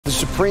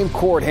Supreme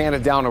Court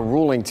handed down a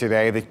ruling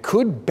today that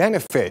could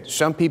benefit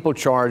some people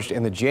charged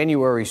in the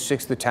January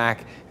 6th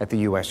attack at the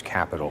U.S.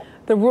 Capitol.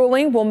 The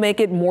ruling will make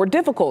it more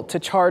difficult to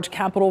charge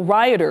Capitol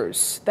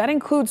rioters. That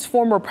includes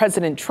former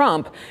President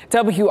Trump.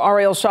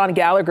 WRAL's Sean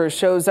Gallagher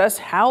shows us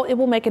how it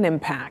will make an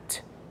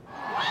impact.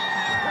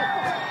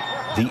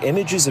 The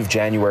images of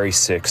January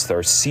 6th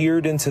are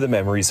seared into the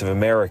memories of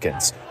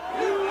Americans.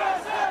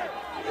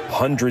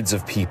 Hundreds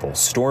of people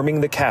storming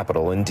the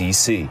Capitol in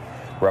D.C.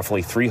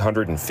 Roughly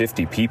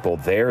 350 people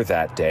there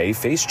that day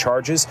face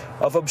charges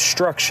of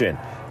obstruction.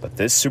 But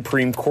this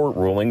Supreme Court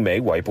ruling may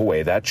wipe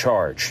away that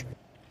charge.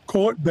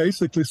 Court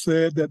basically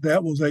said that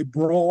that was a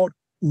broad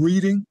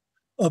reading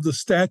of the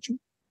statute.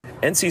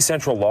 NC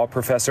Central law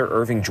professor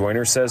Irving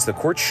Joyner says the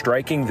court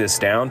striking this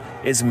down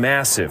is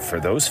massive for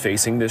those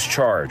facing this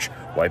charge.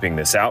 Wiping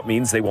this out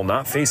means they will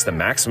not face the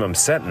maximum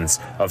sentence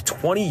of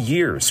 20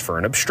 years for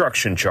an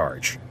obstruction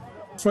charge.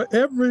 For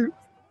every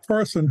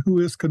person who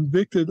is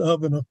convicted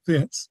of an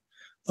offense,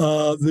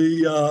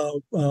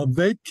 the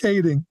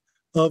vacating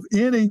of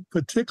any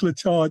particular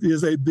charge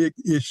is a big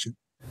issue.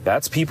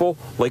 That's people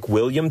like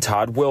William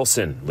Todd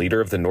Wilson,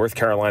 leader of the North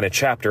Carolina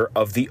chapter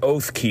of the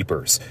Oath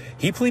Keepers.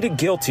 He pleaded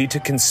guilty to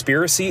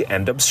conspiracy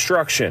and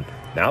obstruction.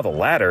 Now the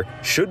latter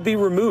should be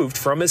removed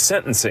from his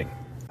sentencing.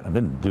 I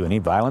didn't do any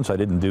violence. I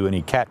didn't do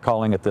any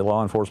catcalling at the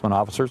law enforcement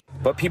officers.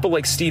 But people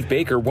like Steve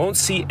Baker won't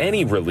see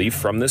any relief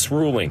from this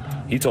ruling.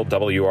 He told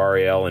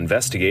WRAL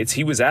Investigates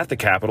he was at the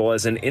Capitol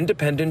as an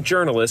independent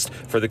journalist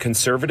for the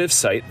conservative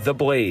site The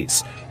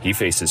Blaze. He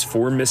faces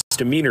 4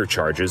 misdemeanor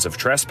charges of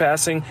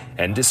trespassing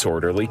and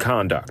disorderly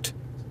conduct.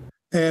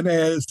 And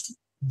as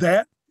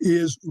that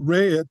is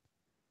read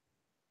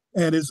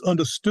and is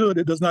understood,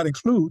 it does not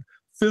include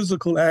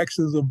physical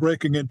actions of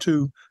breaking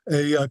into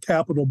a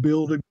Capitol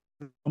building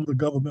from the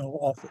governmental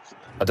office.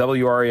 A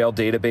WRAL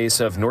database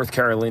of North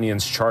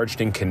Carolinians charged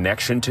in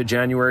connection to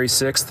January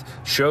 6th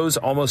shows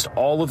almost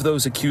all of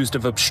those accused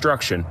of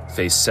obstruction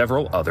face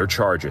several other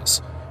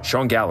charges.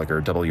 Sean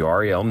Gallagher,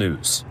 WRAL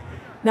News.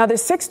 Now, the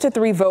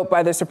 6-3 vote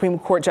by the Supreme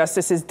Court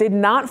justices did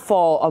not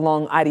fall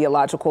along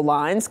ideological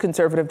lines.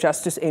 Conservative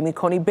Justice Amy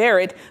Coney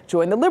Barrett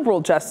joined the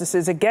liberal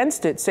justices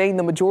against it, saying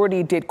the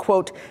majority did,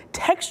 quote,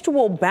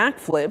 textual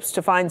backflips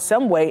to find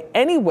some way,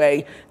 any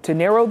way, to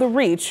narrow the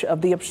reach of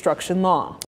the obstruction law.